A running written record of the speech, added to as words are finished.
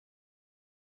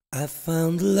I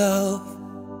found love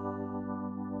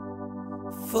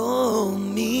for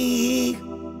me.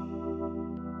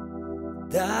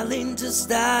 Darling, just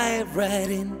dive right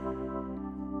in,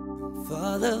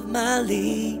 follow my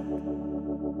lead.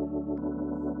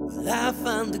 Well, I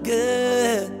found a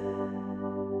girl,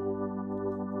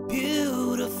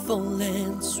 beautiful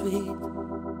and sweet.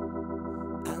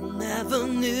 I never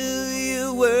knew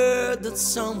you were that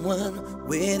someone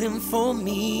waiting for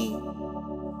me.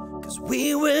 'Cause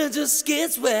we were just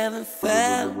kids when we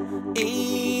fell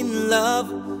in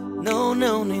love, no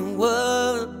knowing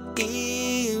what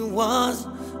it was.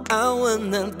 I will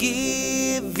not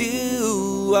give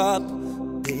you up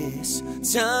this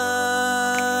time.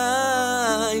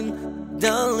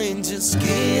 Darling, just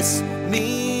kiss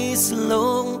me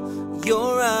slow.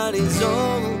 Your heart is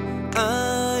all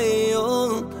I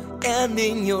own, and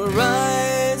in your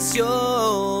eyes you're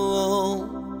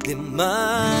holding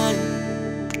mine.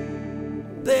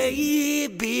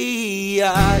 Baby,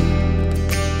 I'm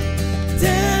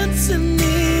dancing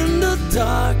in the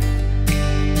dark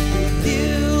with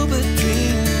you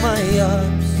between my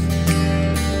arms,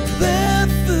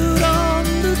 barefoot on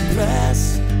the grass,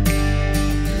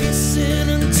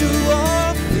 listening to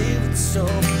our favorite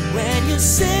song. When you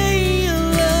say you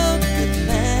look a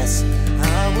mess,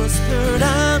 I whispered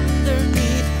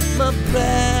underneath my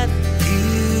breath,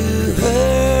 you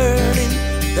heard it,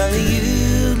 that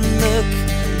you look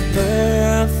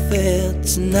perfect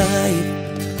tonight.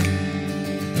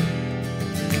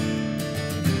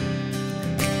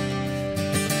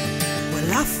 Well,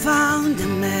 I found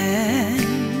a man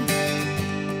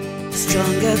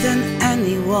stronger than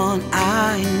anyone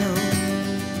I know.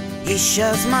 He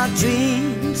shares my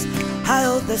dreams. I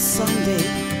hope that someday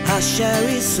I'll share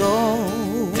his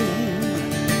own.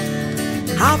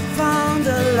 I found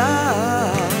a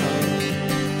love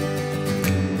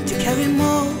to carry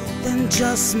more than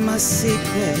just my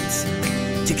secrets,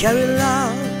 to carry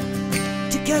love,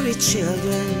 to carry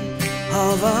children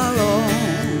of our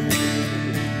own.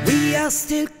 We are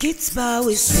still kids, but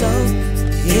we're so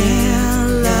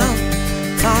in love,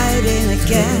 fighting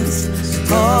against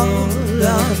all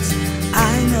odds.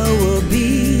 I know we'll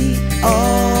be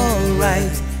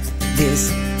alright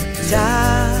this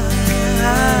time.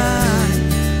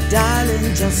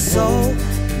 Darling, just hold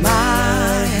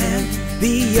my hand.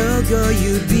 Be your girl,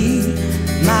 you be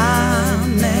my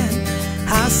man.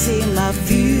 I see my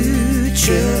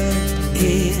future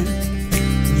in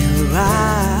your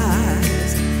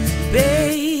eyes.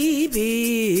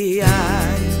 Baby,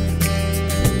 I'm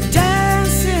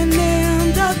dancing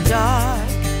in the dark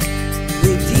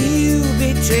with you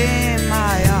between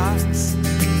my arms,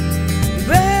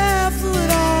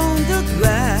 barefoot on the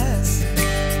grass,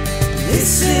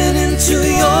 listening to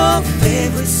your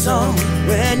favorite song.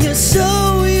 When you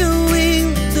saw you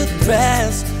in the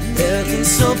dress, looking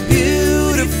so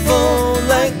beautiful,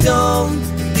 like don't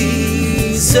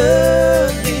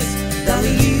deserve this.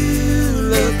 Darling, you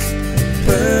look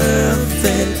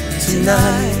perfect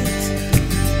tonight.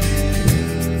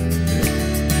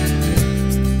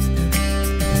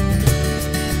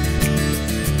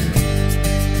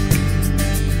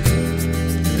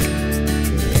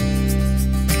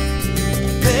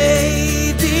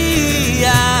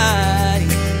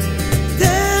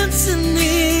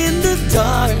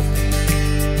 Dark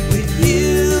with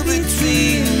you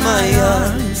between my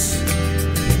arms,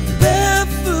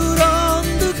 barefoot on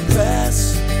the grass,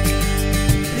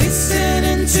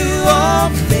 listening to our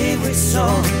favorite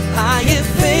song. I am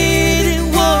fading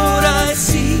what I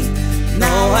see.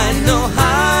 Now I know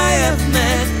I have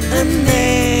met an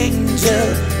angel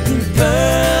in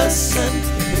person,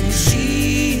 and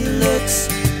she looks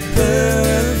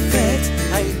perfect.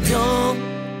 I don't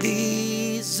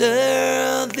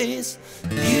deserve this.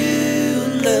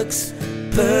 You looks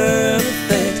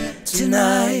perfect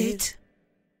tonight.